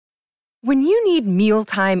When you need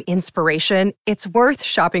mealtime inspiration, it's worth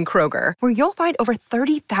shopping Kroger, where you'll find over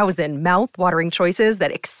 30,000 mouth-watering choices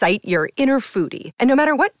that excite your inner foodie. And no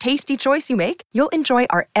matter what tasty choice you make, you'll enjoy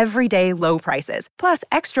our everyday low prices, plus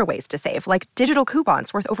extra ways to save, like digital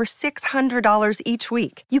coupons worth over $600 each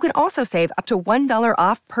week. You can also save up to $1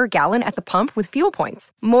 off per gallon at the pump with fuel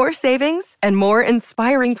points. More savings and more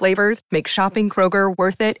inspiring flavors make shopping Kroger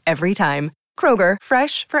worth it every time. Kroger,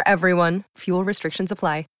 fresh for everyone. Fuel restrictions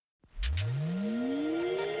apply.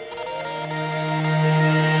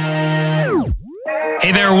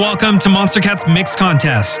 Hey there, welcome to Monster Cat's Mix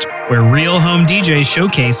Contest, where real home DJs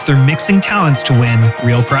showcase their mixing talents to win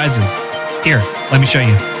real prizes. Here, let me show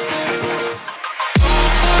you.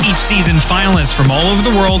 Each season, finalists from all over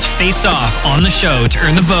the world face off on the show to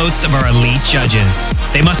earn the votes of our elite judges.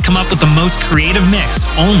 They must come up with the most creative mix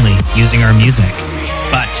only using our music.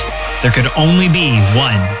 But there could only be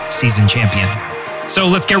one season champion. So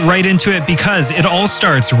let's get right into it because it all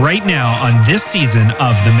starts right now on this season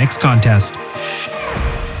of the Mix Contest.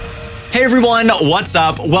 Hey everyone, what's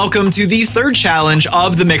up? Welcome to the third challenge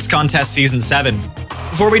of the Mix Contest Season 7.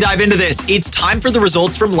 Before we dive into this, it's time for the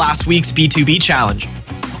results from last week's B2B challenge.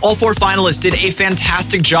 All 4 finalists did a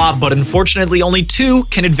fantastic job, but unfortunately only 2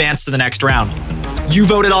 can advance to the next round. You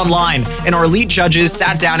voted online, and our elite judges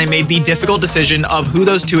sat down and made the difficult decision of who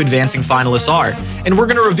those 2 advancing finalists are, and we're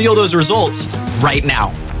going to reveal those results right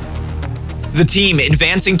now. The team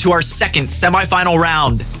advancing to our second semifinal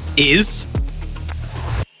round is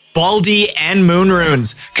Baldy and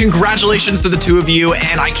Moonrunes. Congratulations to the 2 of you,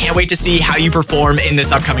 and I can't wait to see how you perform in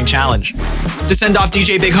this upcoming challenge. To send off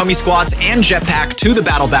DJ Big Homie Squats and Jetpack to the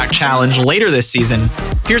Battle Back Challenge later this season,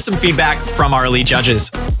 here's some feedback from our elite judges.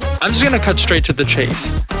 I'm just going to cut straight to the chase.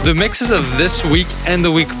 The mixes of this week and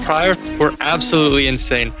the week prior were absolutely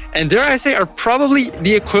insane, and dare I say are probably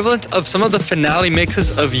the equivalent of some of the finale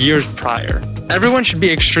mixes of years prior. Everyone should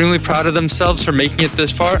be extremely proud of themselves for making it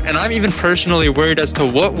this far, and I'm even personally worried as to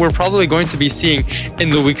what we're probably going to be seeing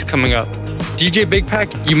in the weeks coming up. DJ Big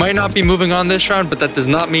Pack, you might not be moving on this round, but that does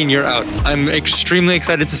not mean you're out. I'm extremely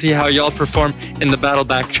excited to see how y'all perform in the Battle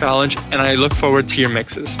Back Challenge, and I look forward to your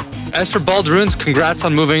mixes. As for Bald Runes, congrats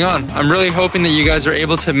on moving on. I'm really hoping that you guys are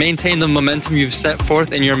able to maintain the momentum you've set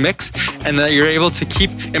forth in your mix, and that you're able to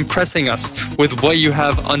keep impressing us with what you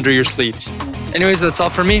have under your sleeves. Anyways, that's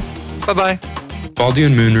all for me. Bye-bye. Baldy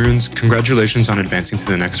and Moonrunes, congratulations on advancing to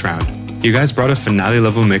the next round. You guys brought a finale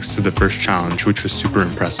level mix to the first challenge, which was super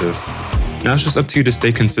impressive. Now it's just up to you to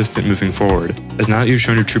stay consistent moving forward, as now that you've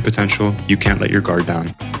shown your true potential, you can't let your guard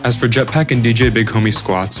down. As for Jetpack and DJ Big Homie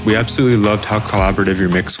Squats, we absolutely loved how collaborative your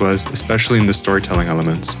mix was, especially in the storytelling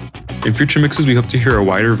elements. In future mixes, we hope to hear a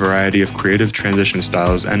wider variety of creative transition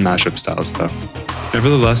styles and mashup styles though.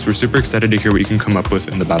 Nevertheless, we're super excited to hear what you can come up with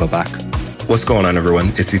in the Battle Back. What's going on everyone,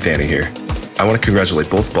 it's Ethani here. I want to congratulate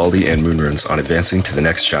both Baldy and Moonrunes on advancing to the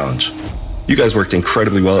next challenge. You guys worked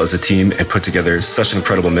incredibly well as a team and put together such an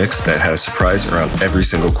incredible mix that had a surprise around every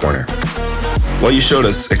single corner. While you showed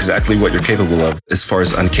us exactly what you're capable of as far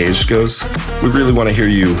as Uncaged goes, we really want to hear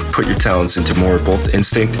you put your talents into more of both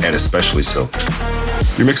Instinct and especially Silk.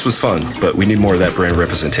 Your mix was fun, but we need more of that brand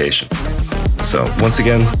representation. So once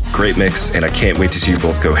again, great mix, and I can't wait to see you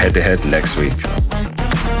both go head to head next week.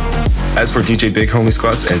 As for DJ Big Homie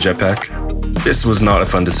Squats and Jetpack, this was not a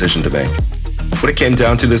fun decision to make. What it came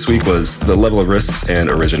down to this week was the level of risks and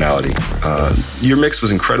originality. Your mix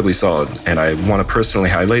was incredibly solid, and I want to personally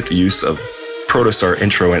highlight the use of Protostar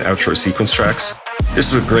intro and outro sequence tracks.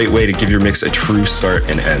 This was a great way to give your mix a true start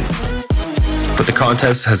and end. But the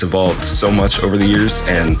contest has evolved so much over the years,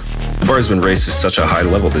 and the bar has been raised to such a high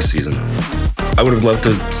level this season. I would have loved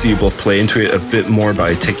to see you both play into it a bit more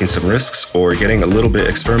by taking some risks or getting a little bit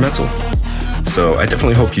experimental. So I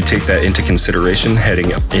definitely hope you take that into consideration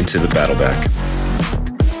heading into the Battle Back.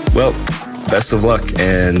 Well, best of luck,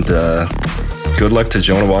 and good luck to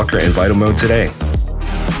Jonah Walker and Vital Mode today.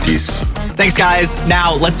 Peace. Thanks guys.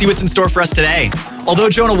 Now let's see what's in store for us today. Although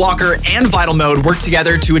Jonah Walker and Vital Mode worked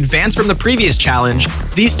together to advance from the previous challenge,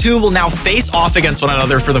 these 2 will now face off against one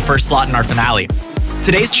another for the first slot in our finale.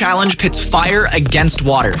 Today's challenge pits fire against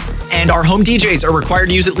water, and our home DJs are required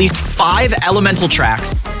to use at least 5 elemental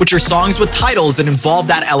tracks, which are songs with titles that involve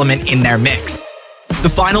that element in their mix. The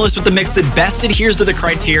finalist with the mix that best adheres to the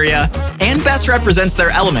criteria and best represents their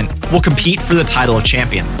element will compete for the title of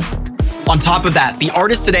champion. On top of that, the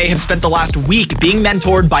artists today have spent the last week being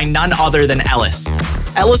mentored by none other than Ellis.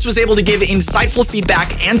 Ellis was able to give insightful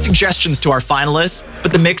feedback and suggestions to our finalists,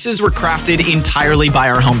 but the mixes were crafted entirely by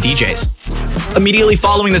our home DJs. Immediately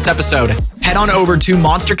following this episode, Head on over to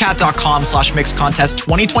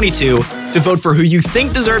monstercat.com/mixcontest2022 to vote for who you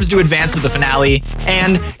think deserves to advance to the finale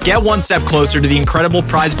and get one step closer to the incredible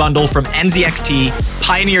prize bundle from NZXT,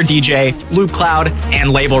 Pioneer DJ, Loop Cloud,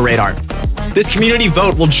 and Label Radar. This community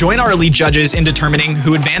vote will join our elite judges in determining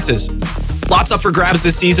who advances. Lots up for grabs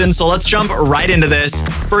this season, so let's jump right into this.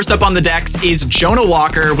 First up on the decks is Jonah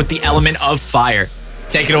Walker with the element of fire.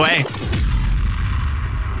 Take it away.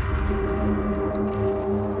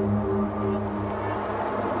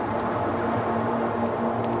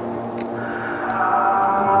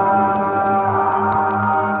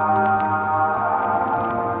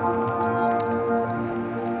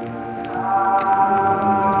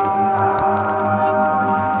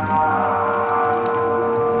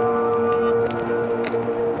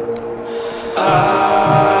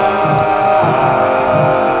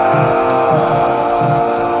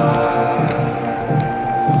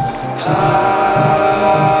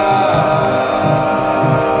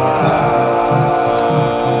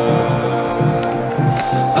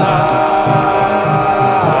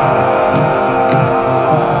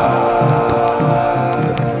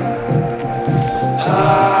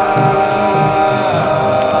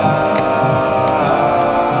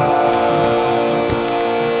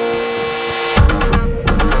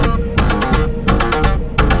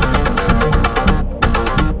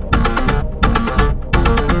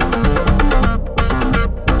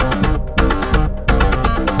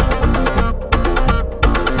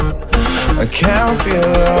 I can't be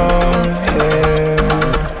alone here.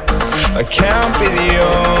 I can't be the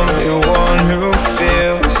only one who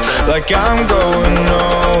feels like I'm going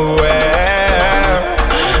nowhere.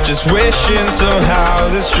 Just wishing somehow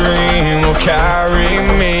this dream will carry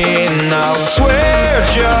me. And I swear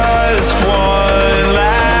just one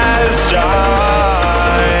last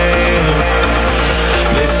time.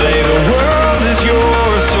 They say the world is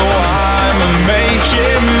yours, so I'ma make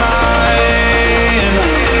it mine.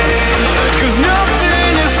 'Cause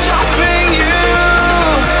nothing is stopping you.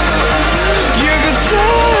 You could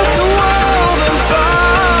set the world on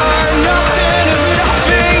fire. Nothing is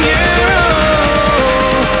stopping you.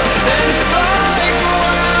 And if I go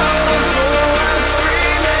out, I'll go out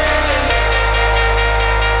screaming.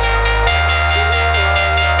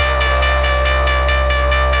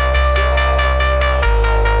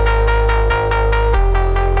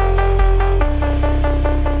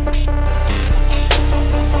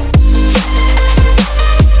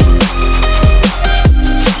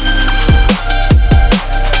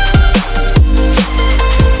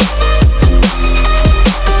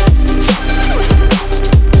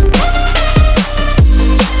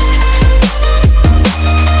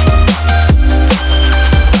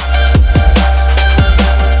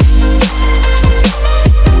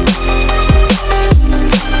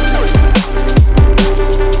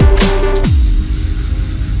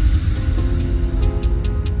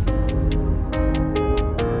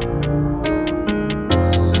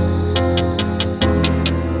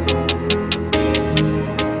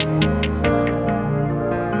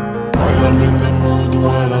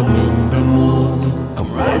 While I'm in the mood, I'm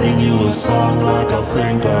writing you a song like I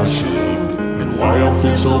think I should. And why I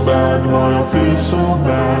feel so bad, why I feel so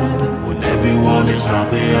bad, when everyone is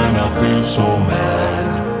happy and I feel so mad.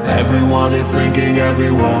 Everyone is thinking,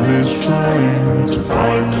 everyone is trying to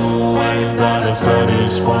find new ways that are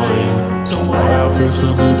satisfying. So why I feel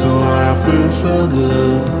so good, so why I feel so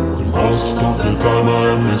good, when most of the time I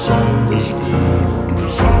am misunderstood.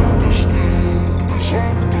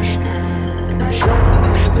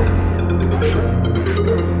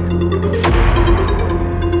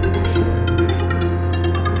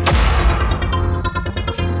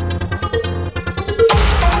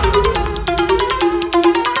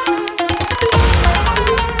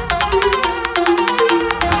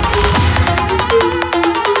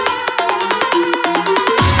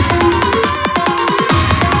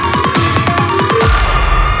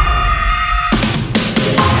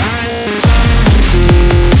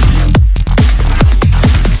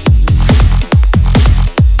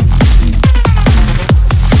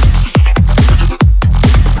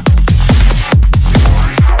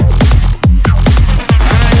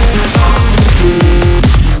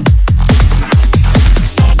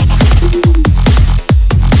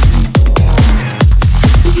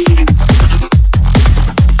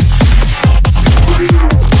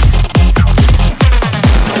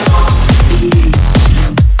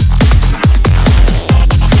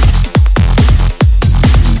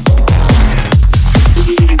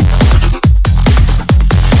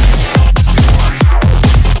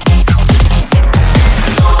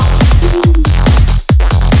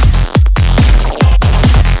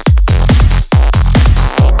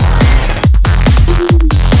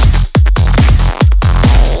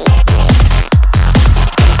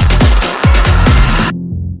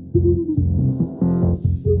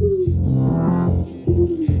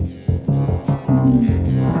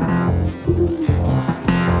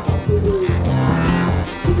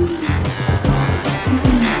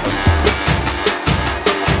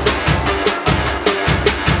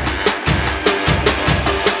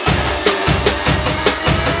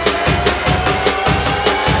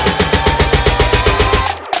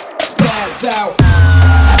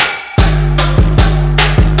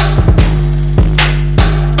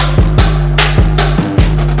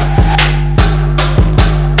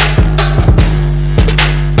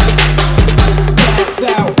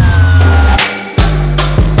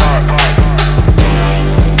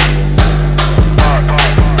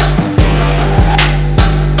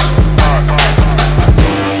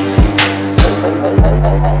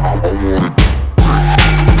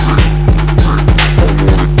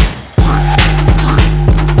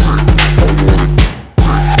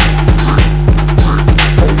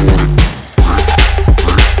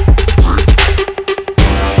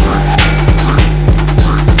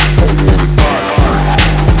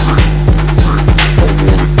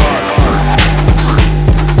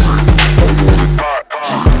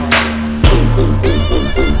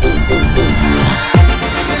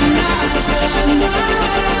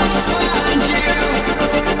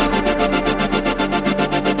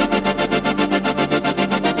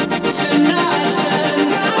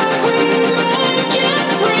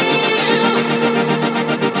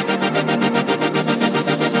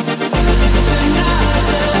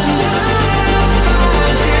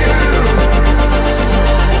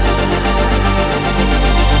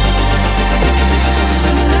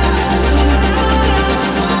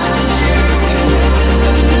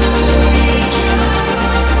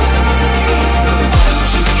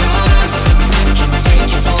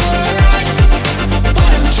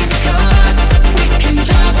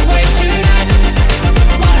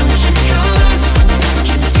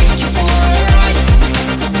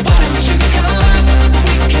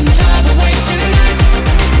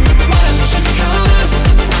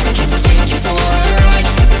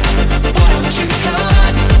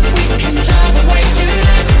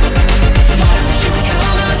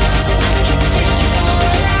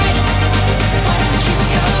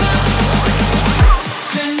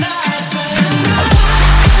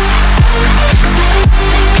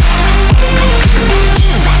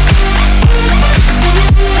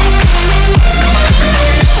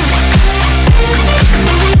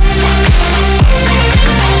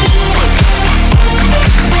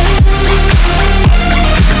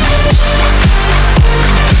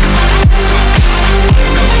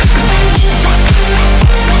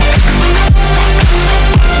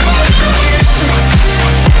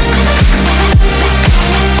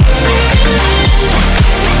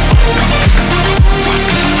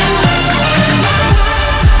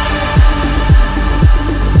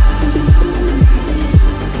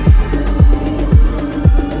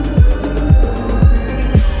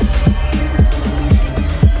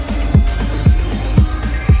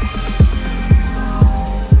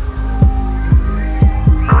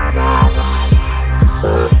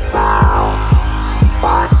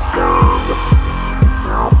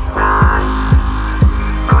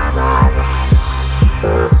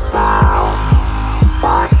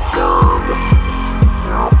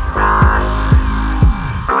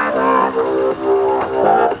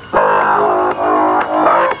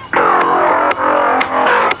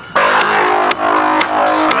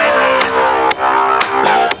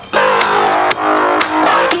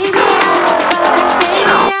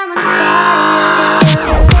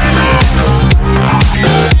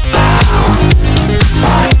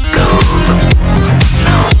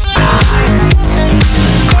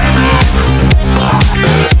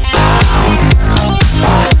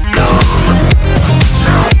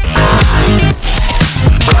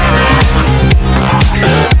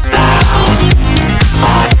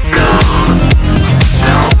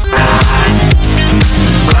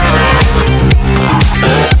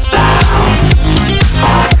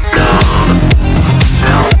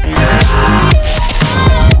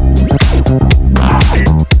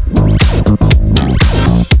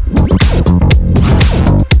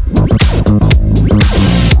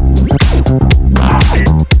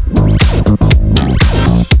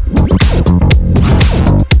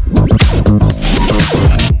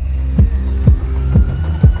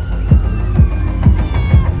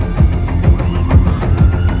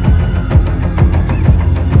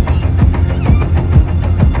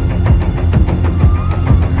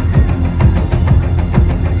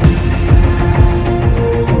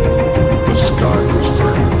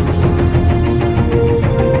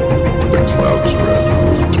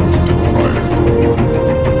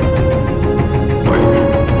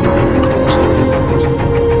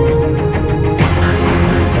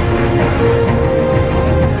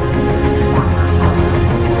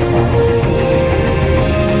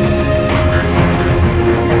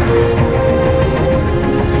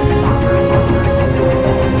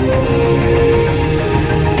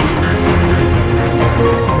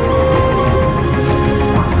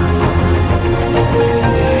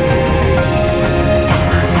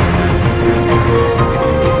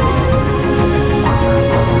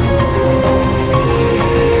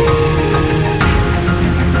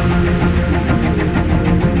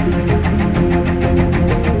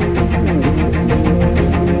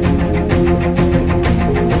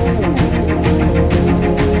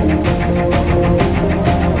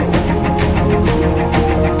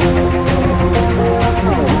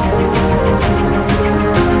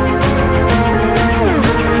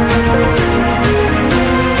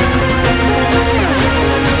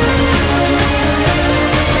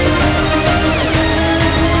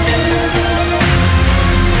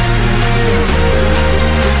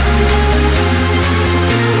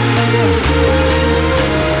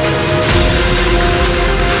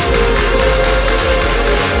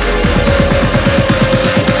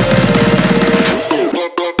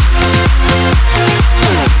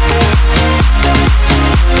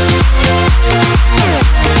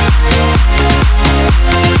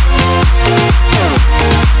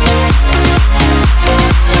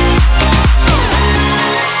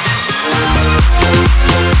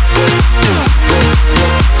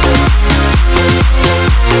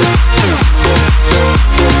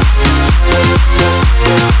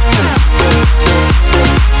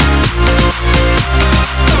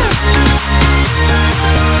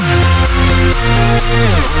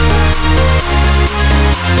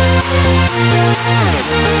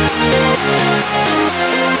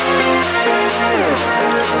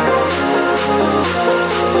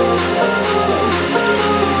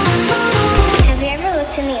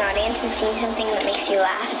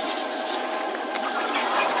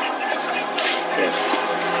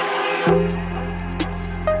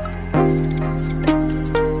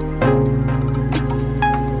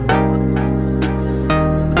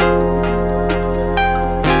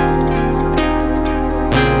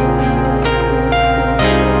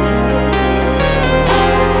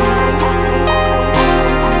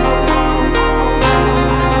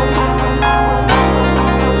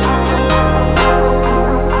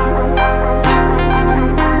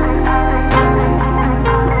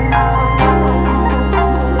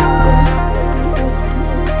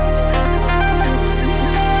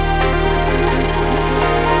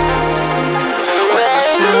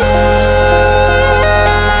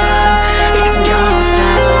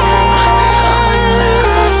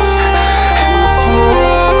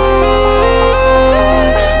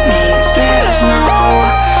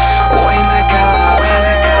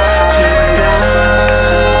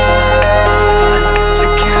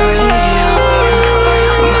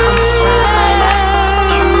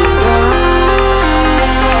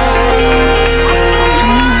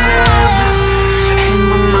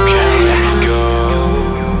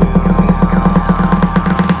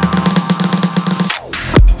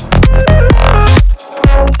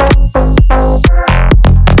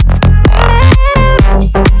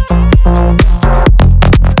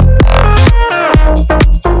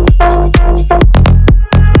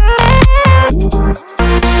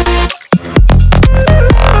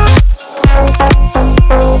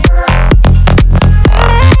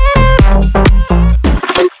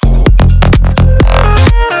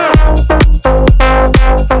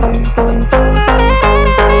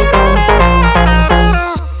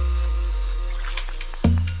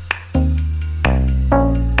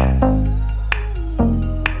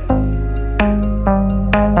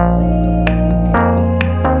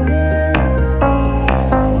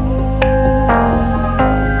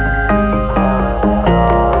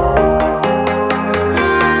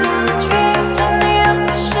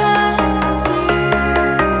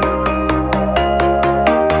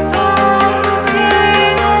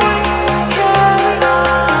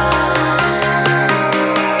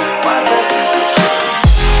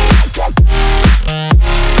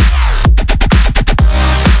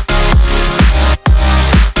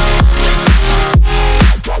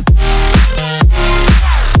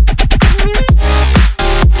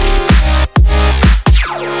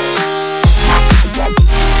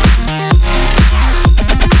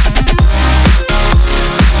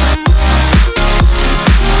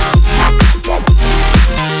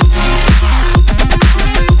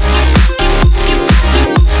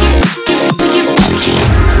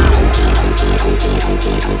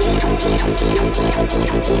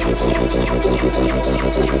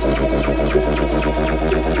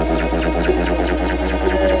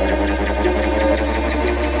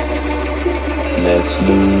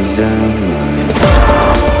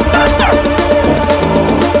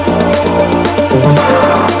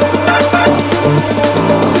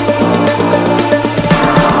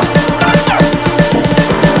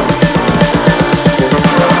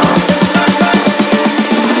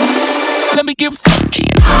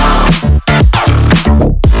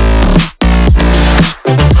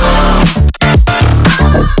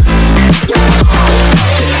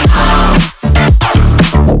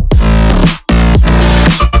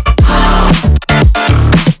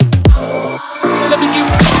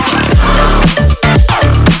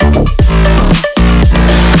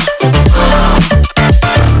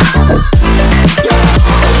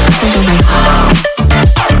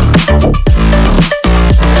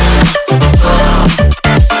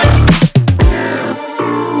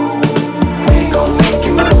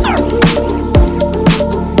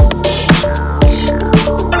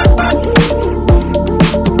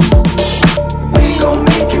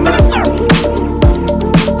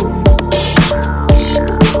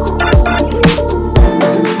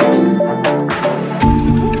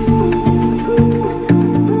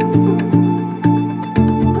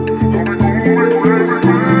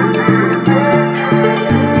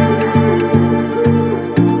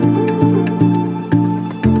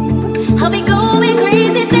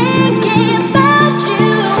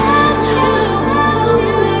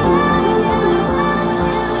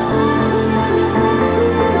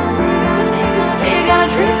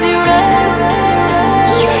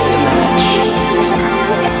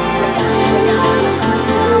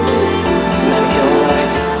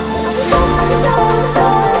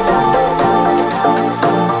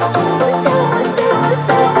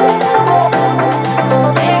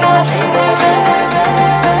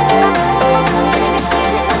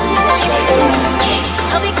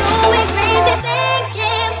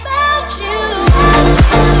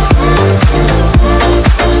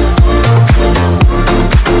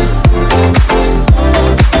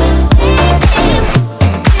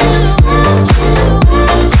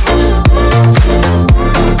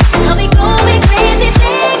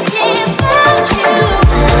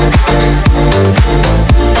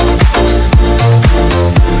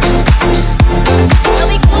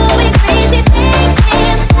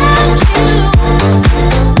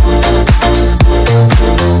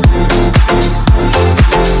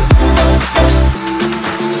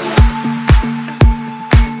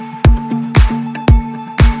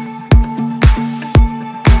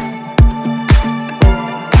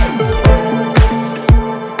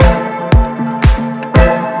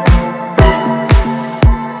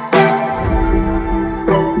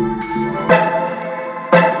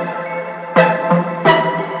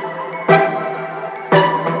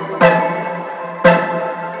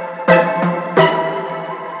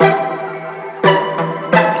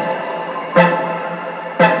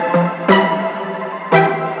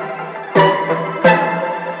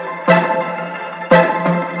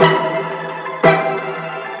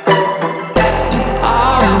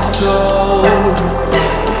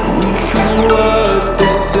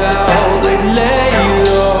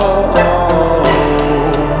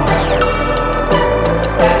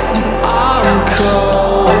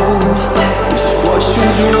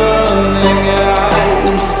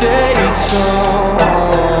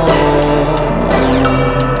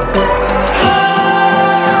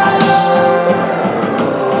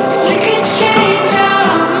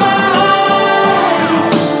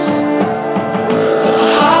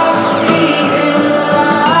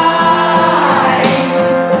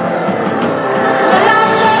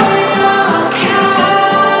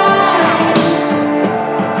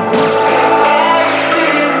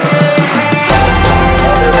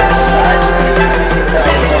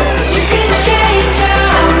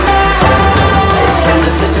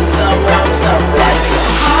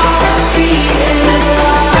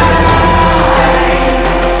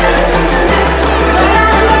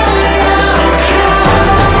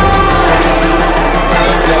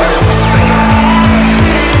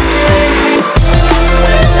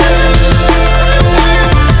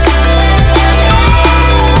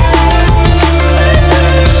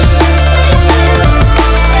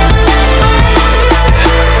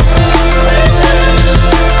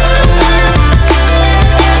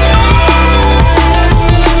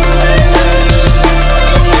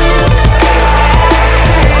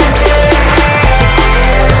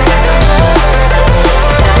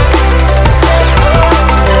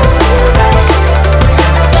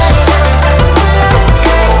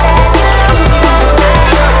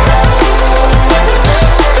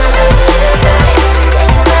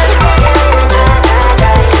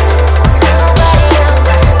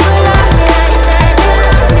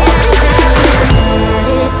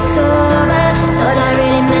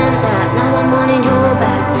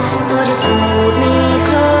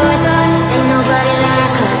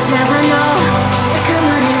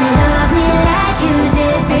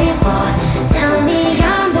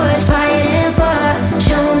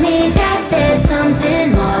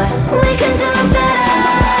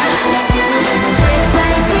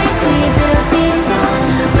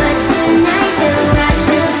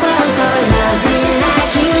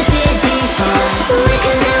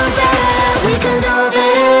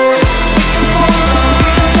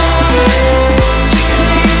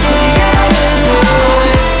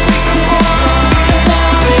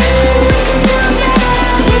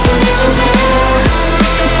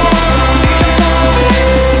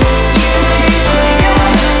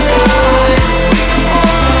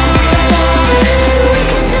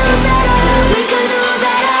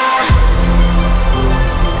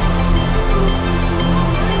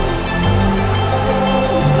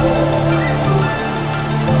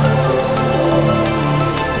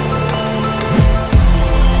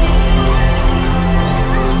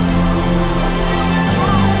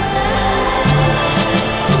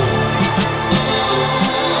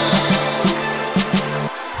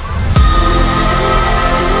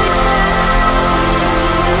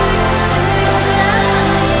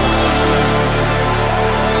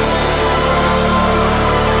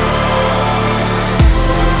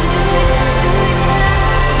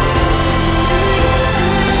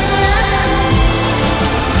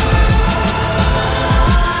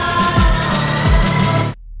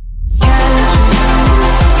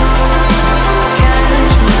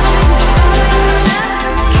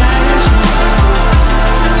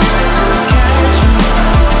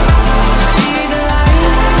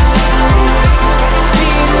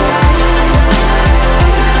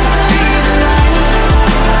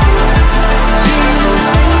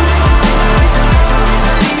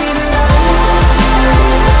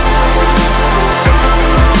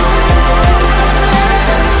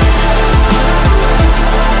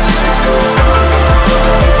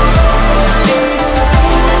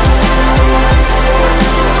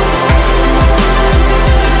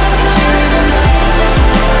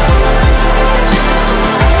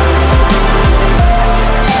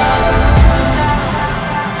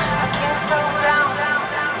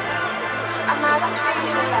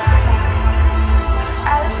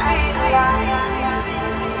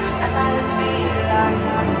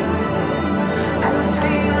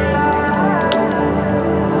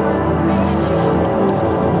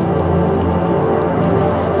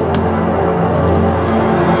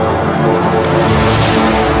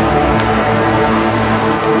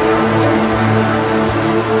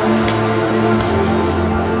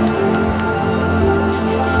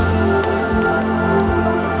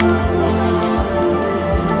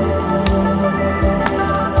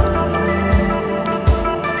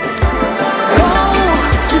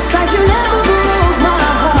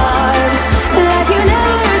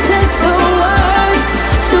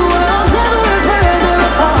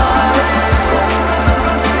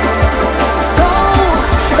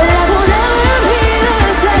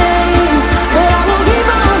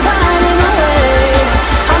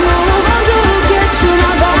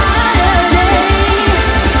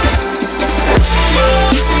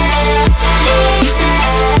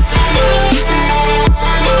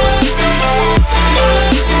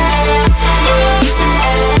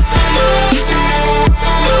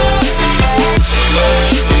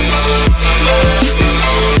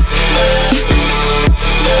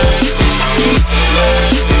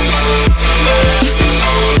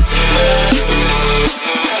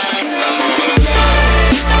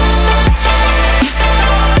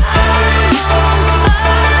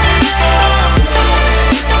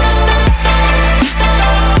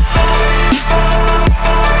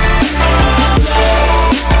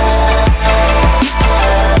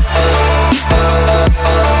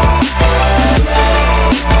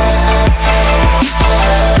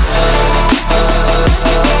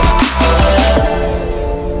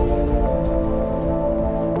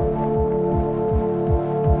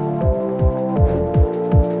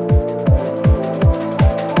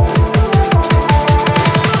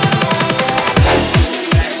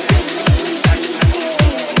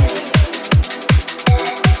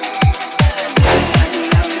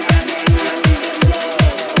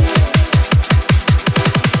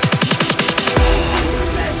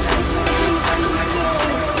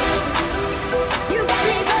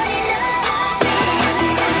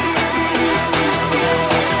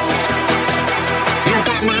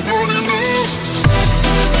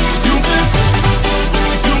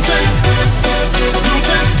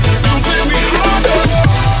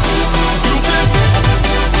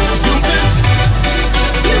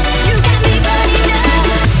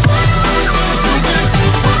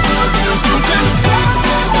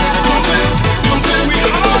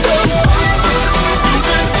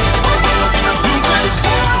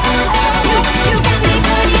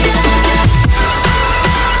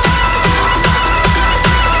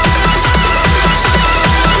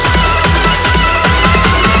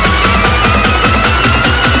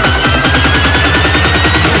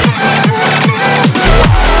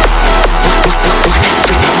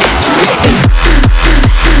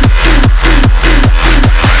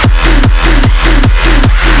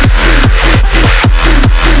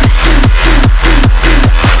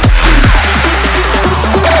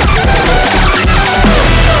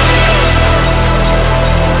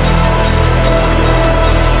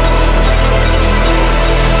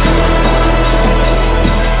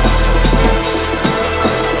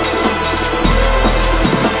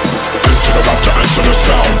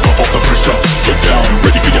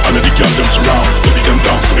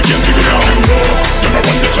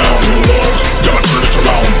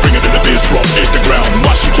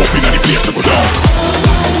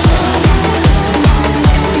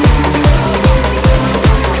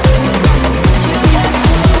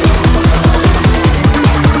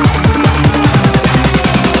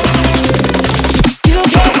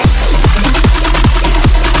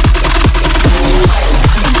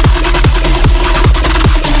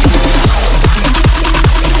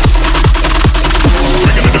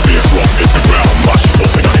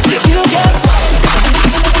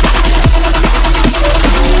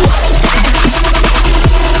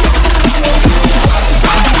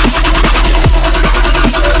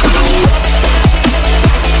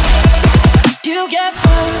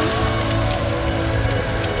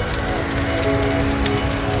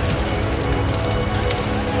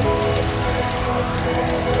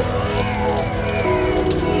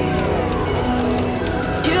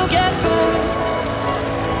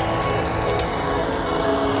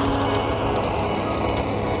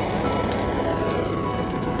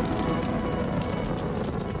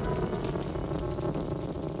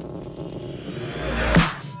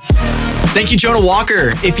 Thank you, Jonah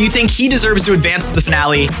Walker. If you think he deserves to advance to the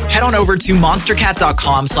finale, head on over to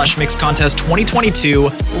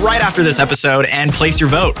monstercat.com/mixcontest2022 right after this episode and place your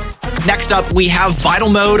vote. Next up, we have Vital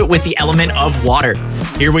Mode with the element of water.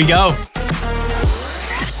 Here we go.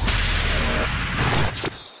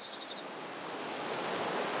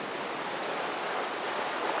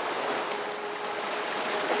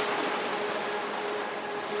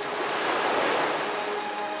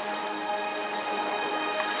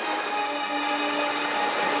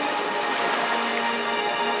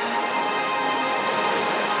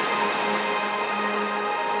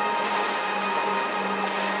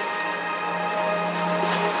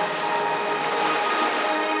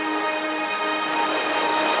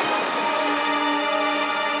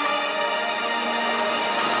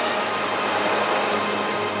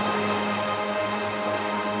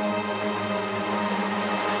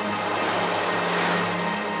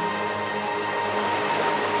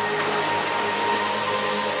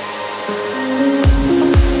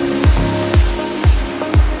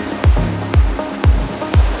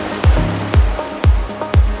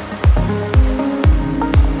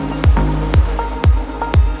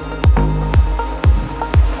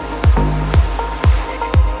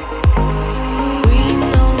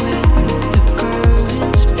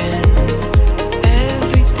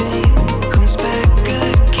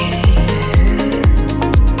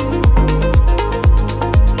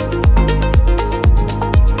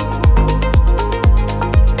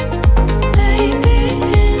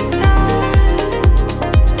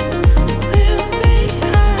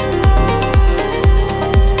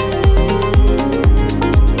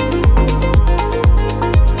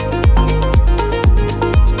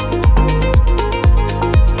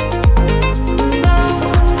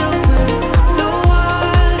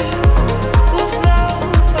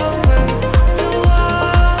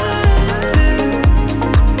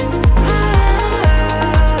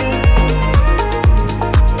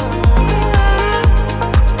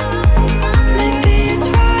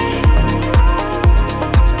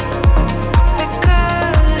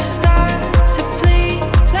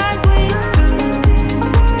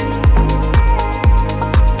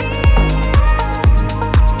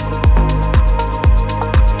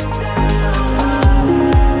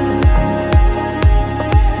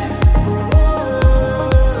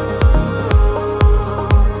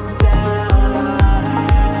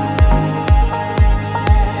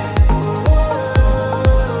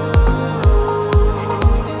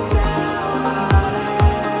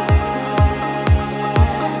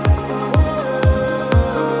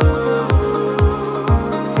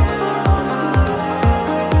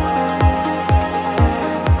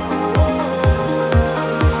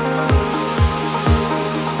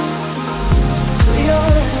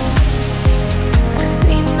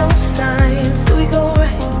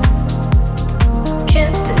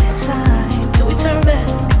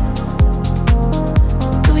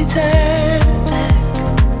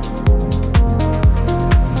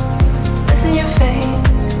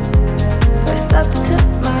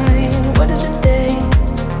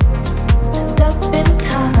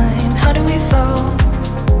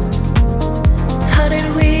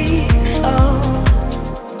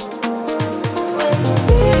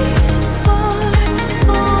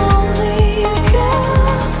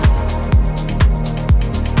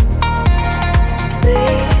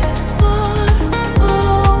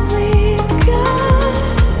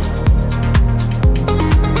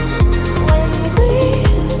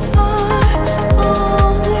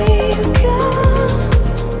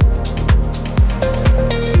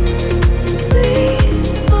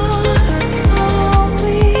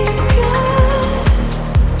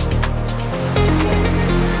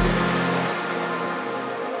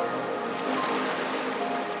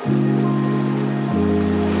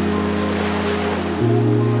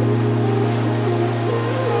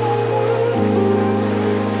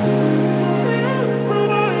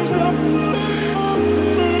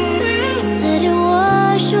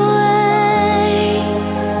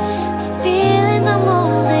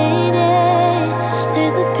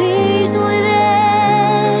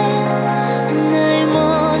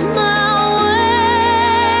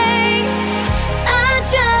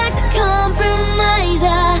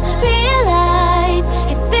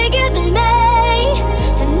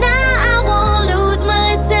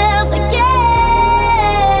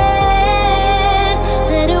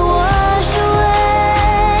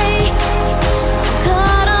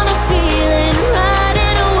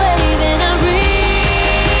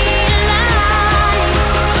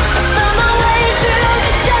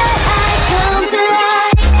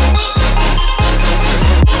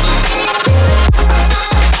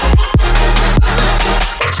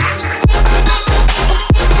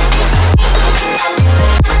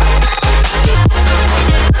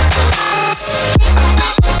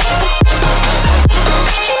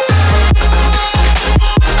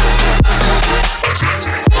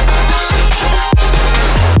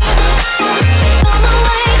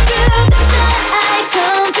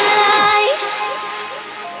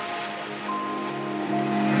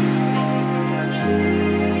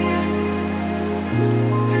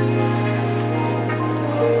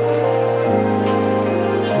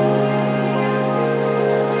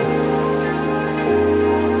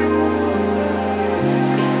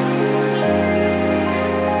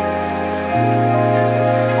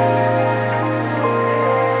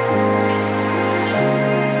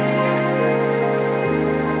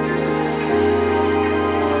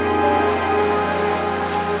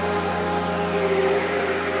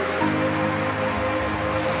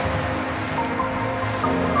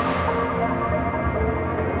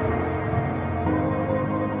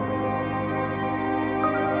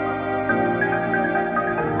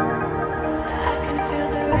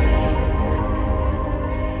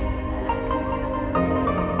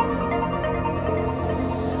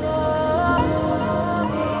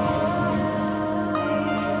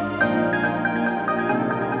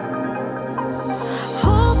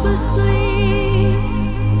 asleep.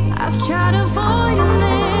 I've tried avoiding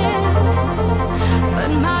this, but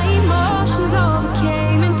my emotions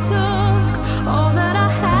overcame and took all that I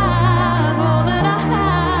have, all that I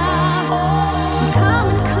have. I'm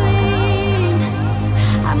coming clean.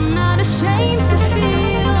 I'm not ashamed to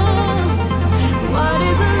feel what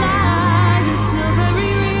is a lie is still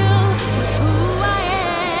very real. With who I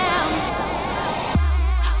am,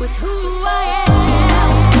 with who I am.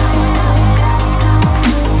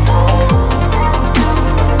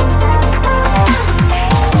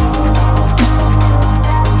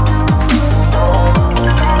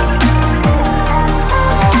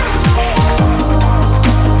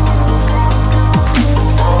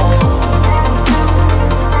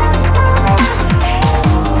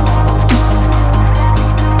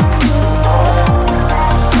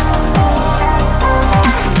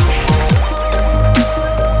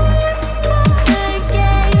 It's my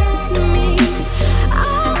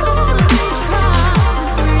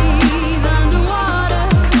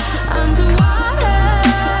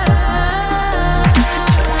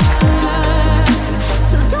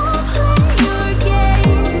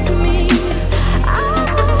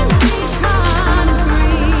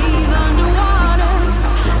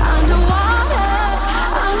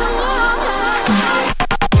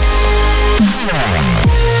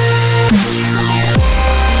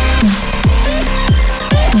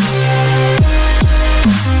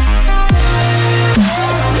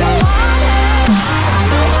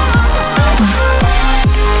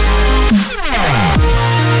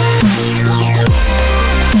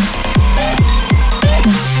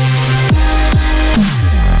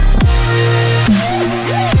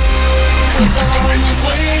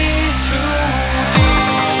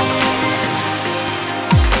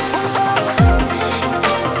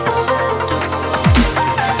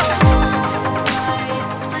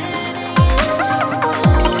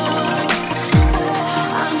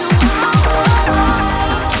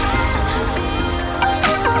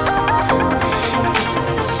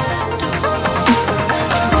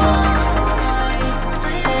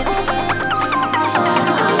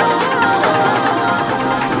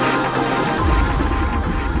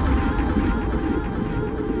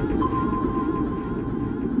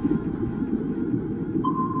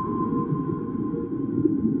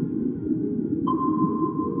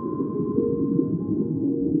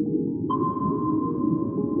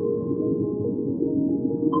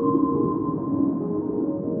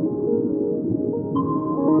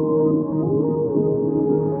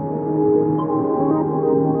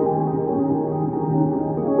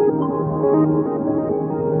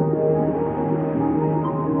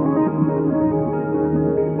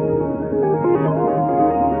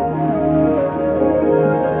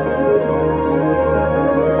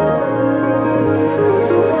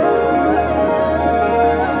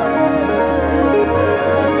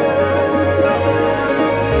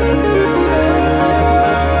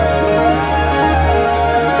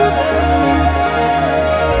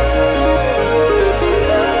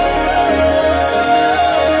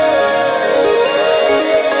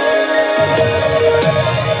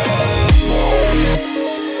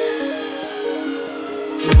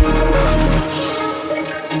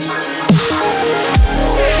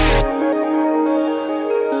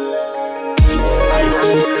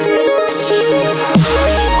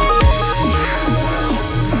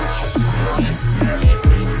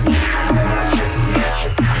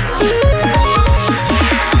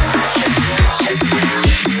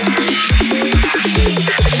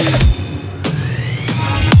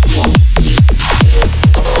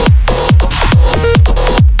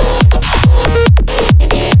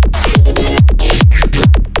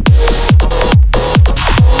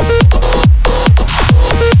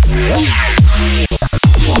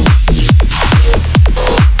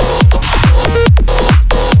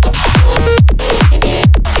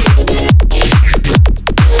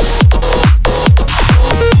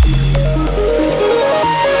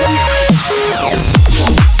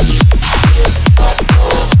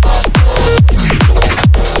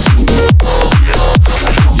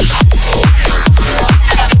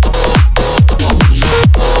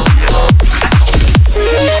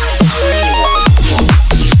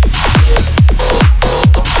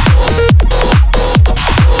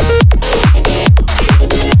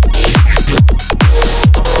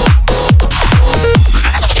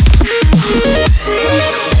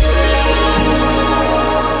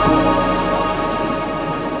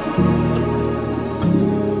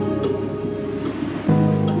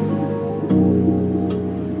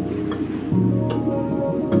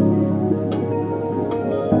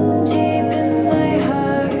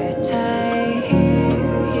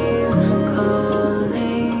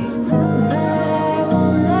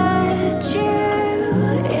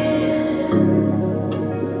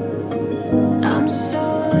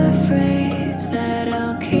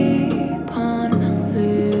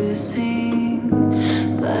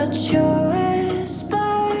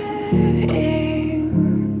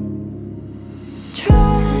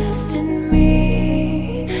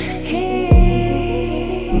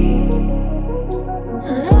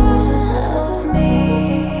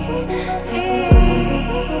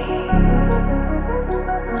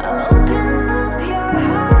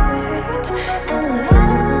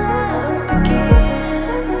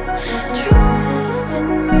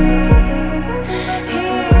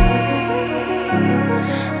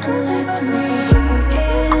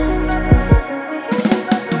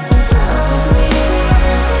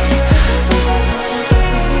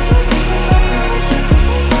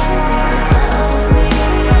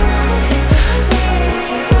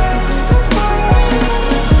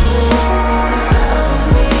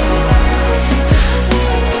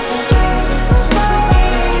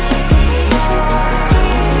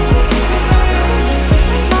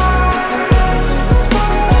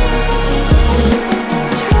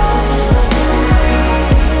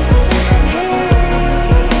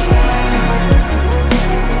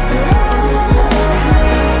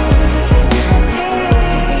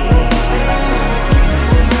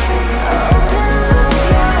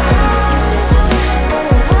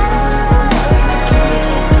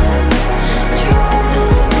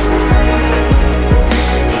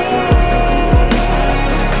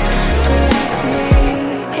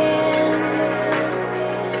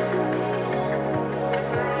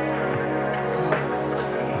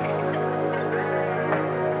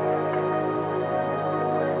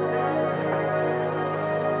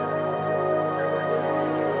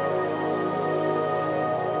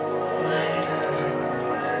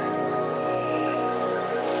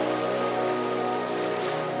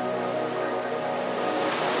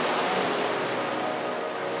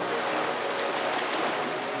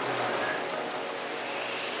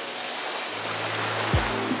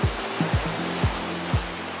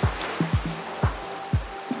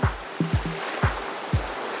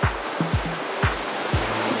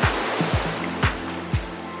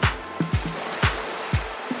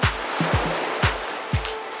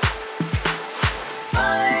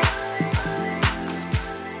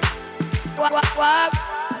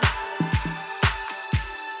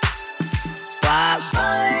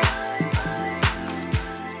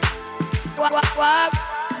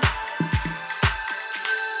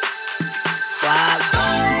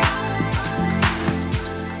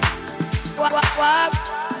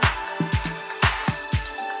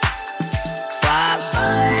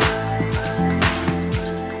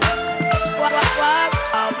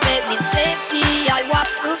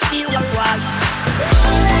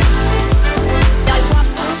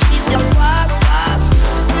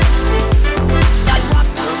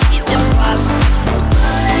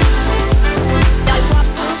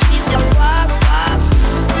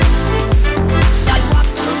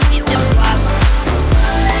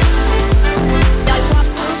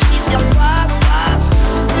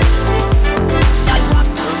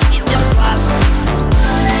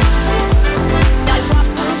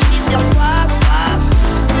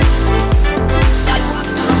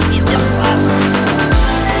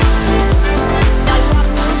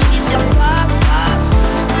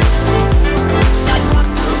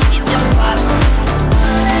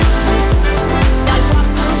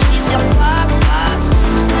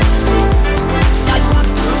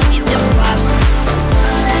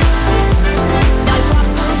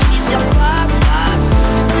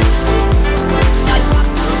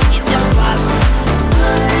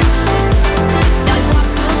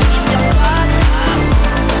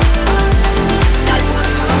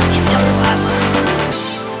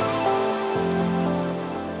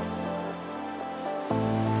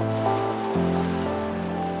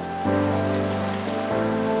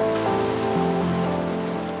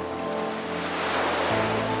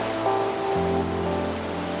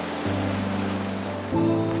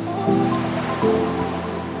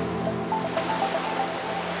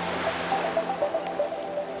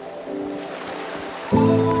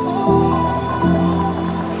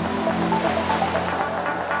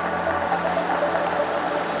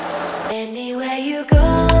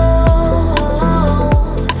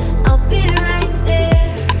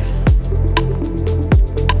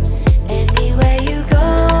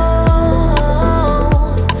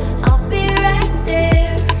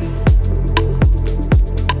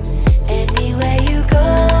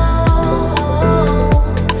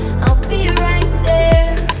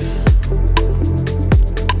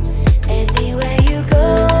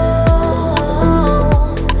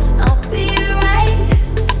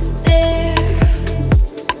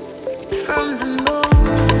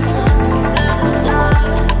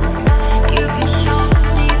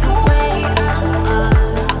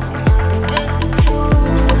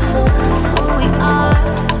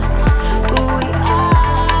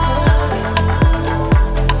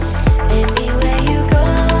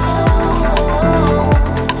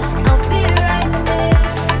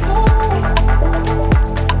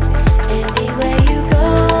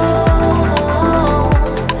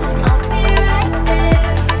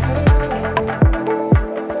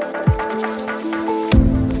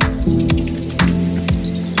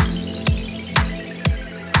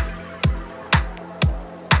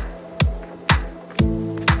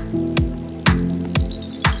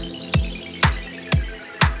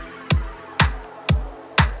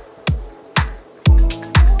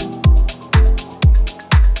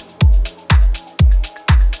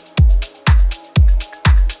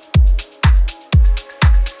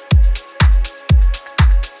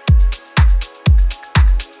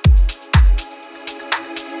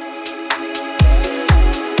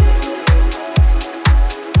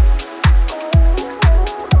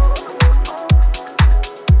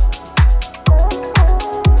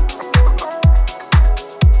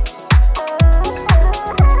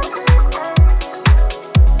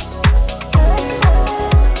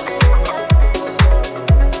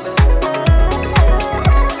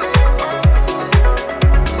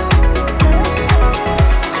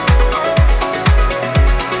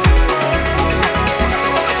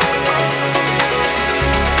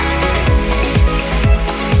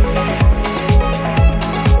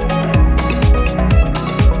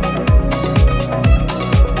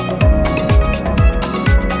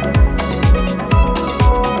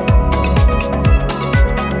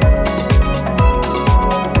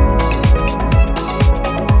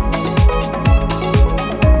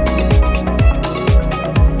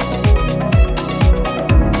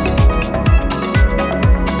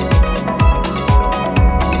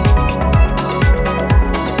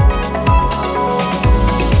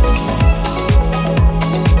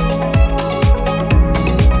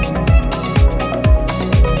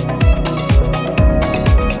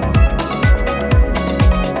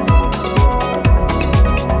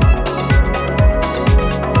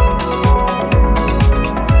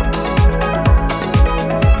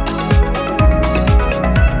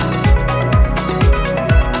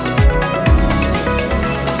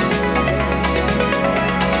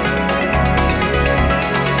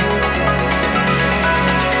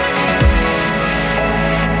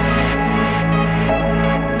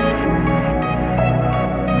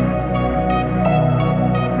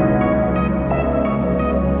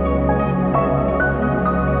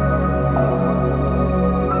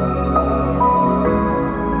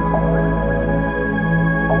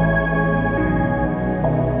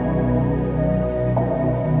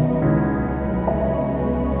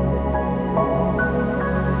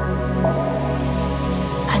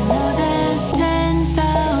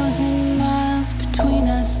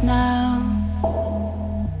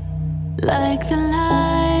like the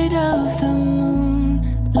light of the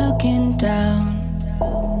moon looking down.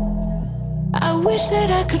 I wish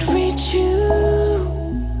that I could reach you,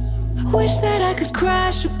 wish that I could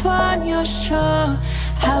crash upon your shore.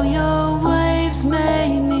 How your waves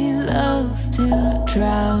made me love to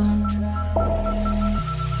drown.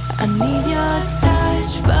 I need your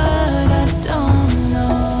touch, but I don't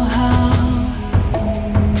know how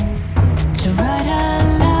to write a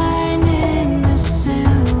line in the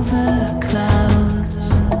silver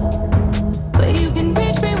clouds. But you can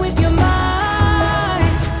reach me with your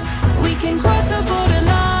mind, we can cross the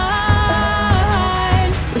borderline.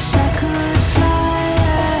 Wish I could fly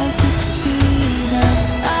at the speed of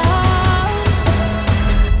sound.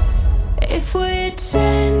 If we're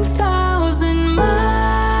 10,000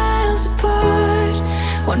 miles apart,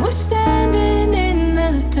 when we're standing in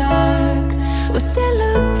the dark, we're still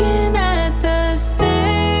looking at the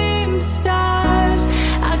same stars.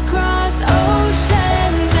 I'd cross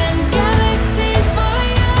oceans and galaxies for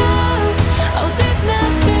you. Oh, there's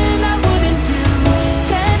nothing I wouldn't do.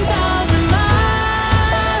 10,000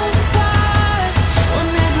 miles apart,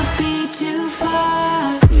 we'll never be too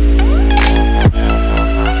far.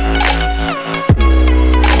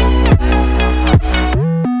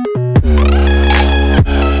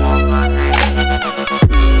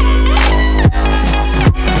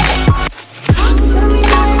 Talk to me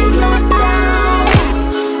when you're down.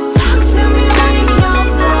 Talk to me when you're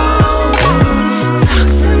broke. Talk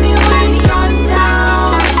to me when you're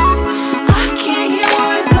down. I can't hear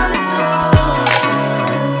words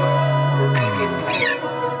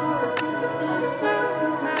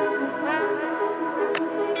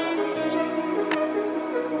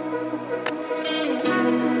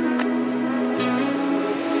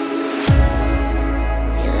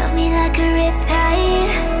You love me like a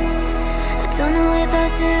riptide. I don't know if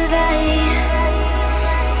I'll survive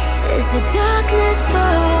as the darkness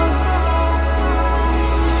falls.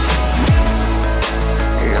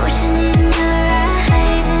 An ocean in your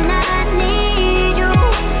eyes, and I need you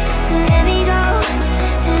to let me go,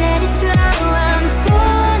 to let it flow. I'm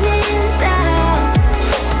falling down.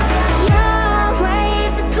 Your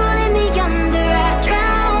waves are pulling me under. I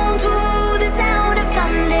drown through the sound of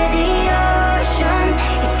thunder. The ocean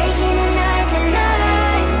is taking another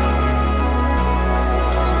life.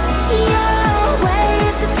 Your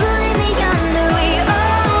waves are pulling me under. We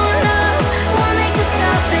all know what makes us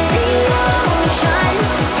suffer. The ocean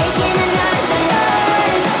is taking another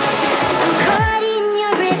life. I'm caught in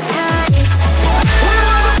your riptide.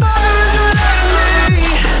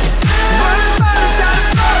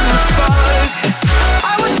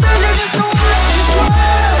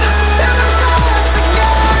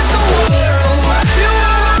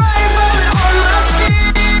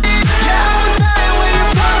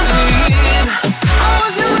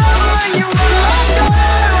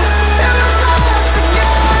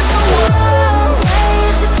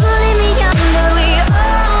 Waves are pulling me under. We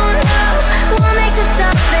all know what makes us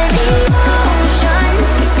suffer. The ocean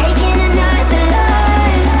is taking another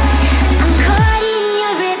life. I'm caught in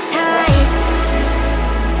your riptide.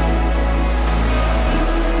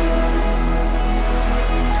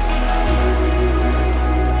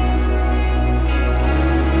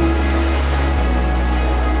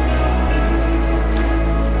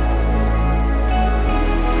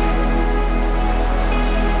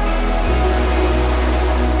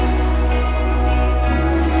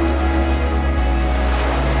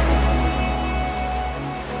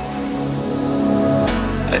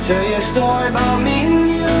 I tell you a story about me and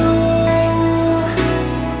you.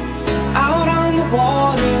 Out on the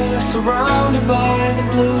water, surrounded by the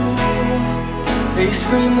blue. They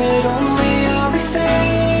scream that only I'll be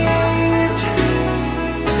saved.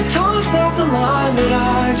 They tossed off the line, but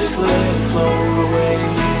I just let it float away.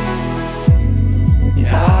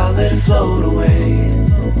 Yeah, I let it float away.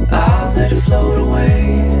 I let it float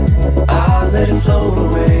away. I let it float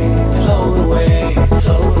away. Float away,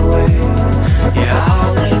 float away. Yeah,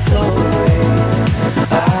 I let it float away.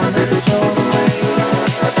 I let it float away.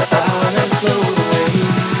 I let it float away.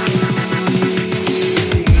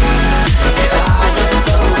 Yeah, I let it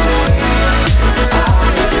float away. I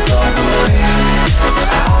let it float away.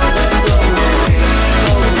 I let it float away.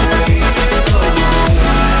 Float away, float away.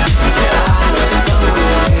 Yeah, I let it float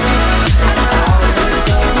away. I let it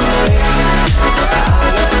float away. I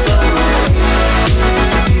let it float away.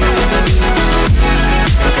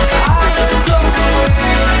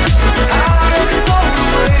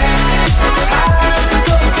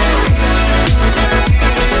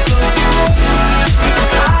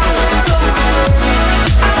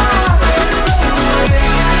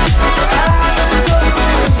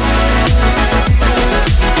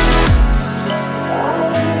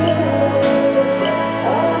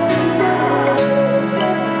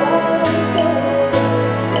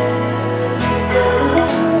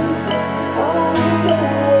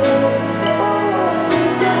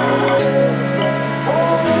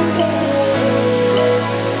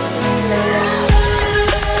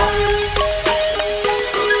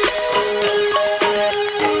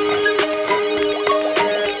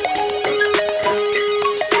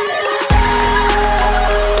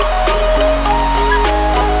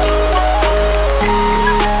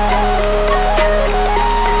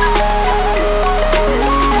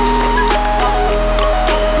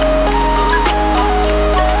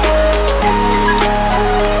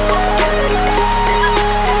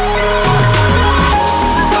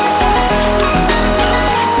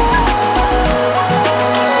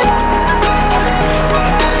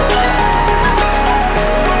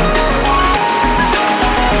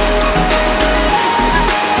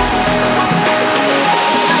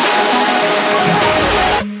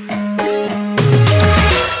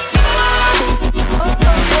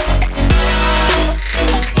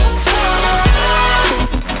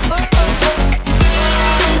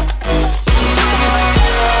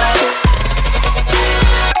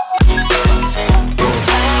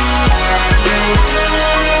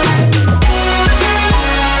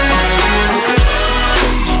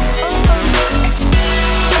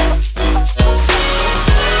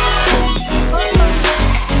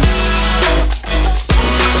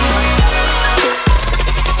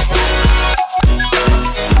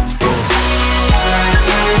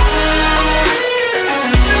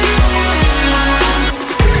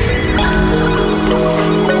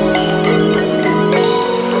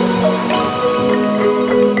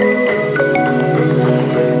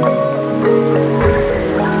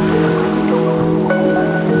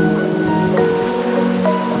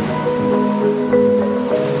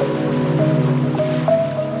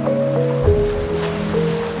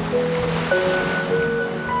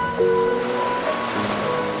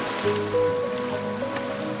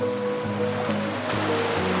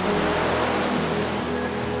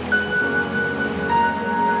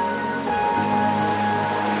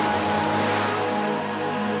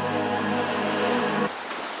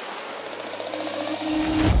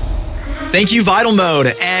 Thank you, Vital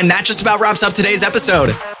Mode. And that just about wraps up today's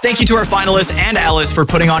episode. Thank you to our finalists and Ellis for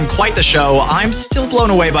putting on quite the show. I'm still blown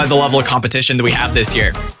away by the level of competition that we have this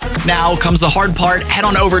year. Now comes the hard part. Head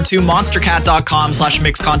on over to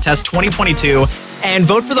monstercat.com/mixcontest 2022 and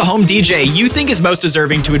vote for the home DJ you think is most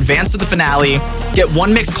deserving to advance to the finale, get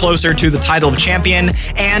one mix closer to the title of champion,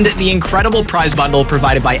 and the incredible prize bundle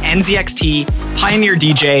provided by NZXT, Pioneer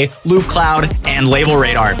DJ, Loop Cloud, and Label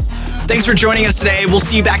Radar. Thanks for joining us today. We'll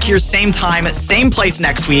see you back here same time, same place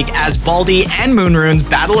next week as Baldy and Moonrunes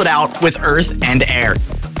battle it out with Earth and Air.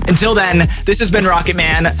 Until then, this has been Rocket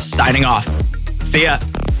Man signing off. See ya.